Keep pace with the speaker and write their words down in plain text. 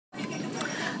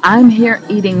I'm here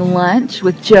eating lunch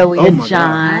with Joey and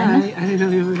John. Hi. I didn't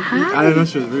know you were. Hi. I didn't know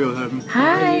she was real.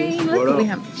 Hi. Look, What we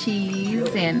up? have cheese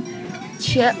and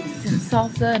chips and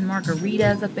salsa and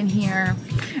margaritas up in here.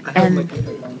 I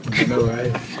know,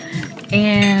 right?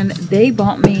 And they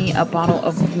bought me a bottle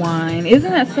of wine.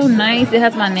 Isn't that so nice? It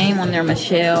has my name on there,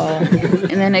 Michelle.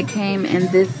 And then it came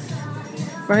in this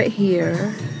right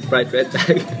here. Bright red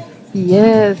bag.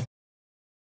 Yes.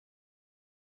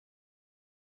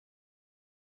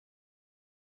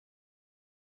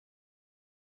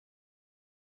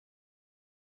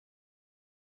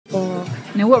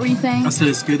 Now, what were you saying? I said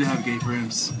it's good to have gay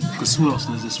friends. Because who else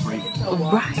does this for you?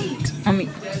 Right. I mean,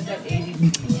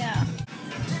 yeah.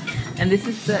 And this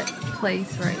is the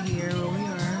place right here where we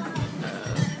are.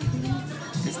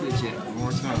 It's legit. One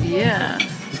more time. Yeah.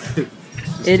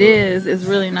 It is. It's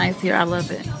really nice here. I love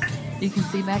it. You can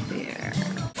see back there.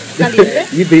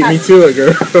 You beat me to it,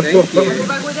 girl. Thank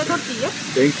you.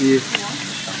 Thank you.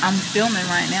 I'm filming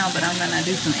right now, but I'm going to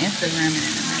do some Instagramming in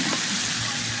a minute.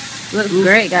 Looks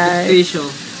great, guys. Facial.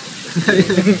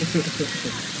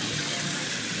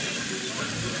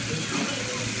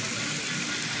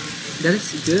 That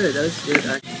is good. That is good.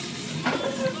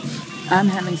 I'm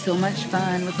having so much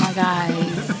fun with my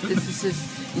guys. This is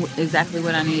just exactly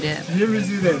what I needed. You ever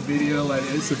see that video? Like,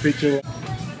 it's a picture.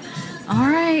 All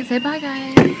right. Say bye,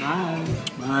 guys. Bye.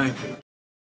 Bye.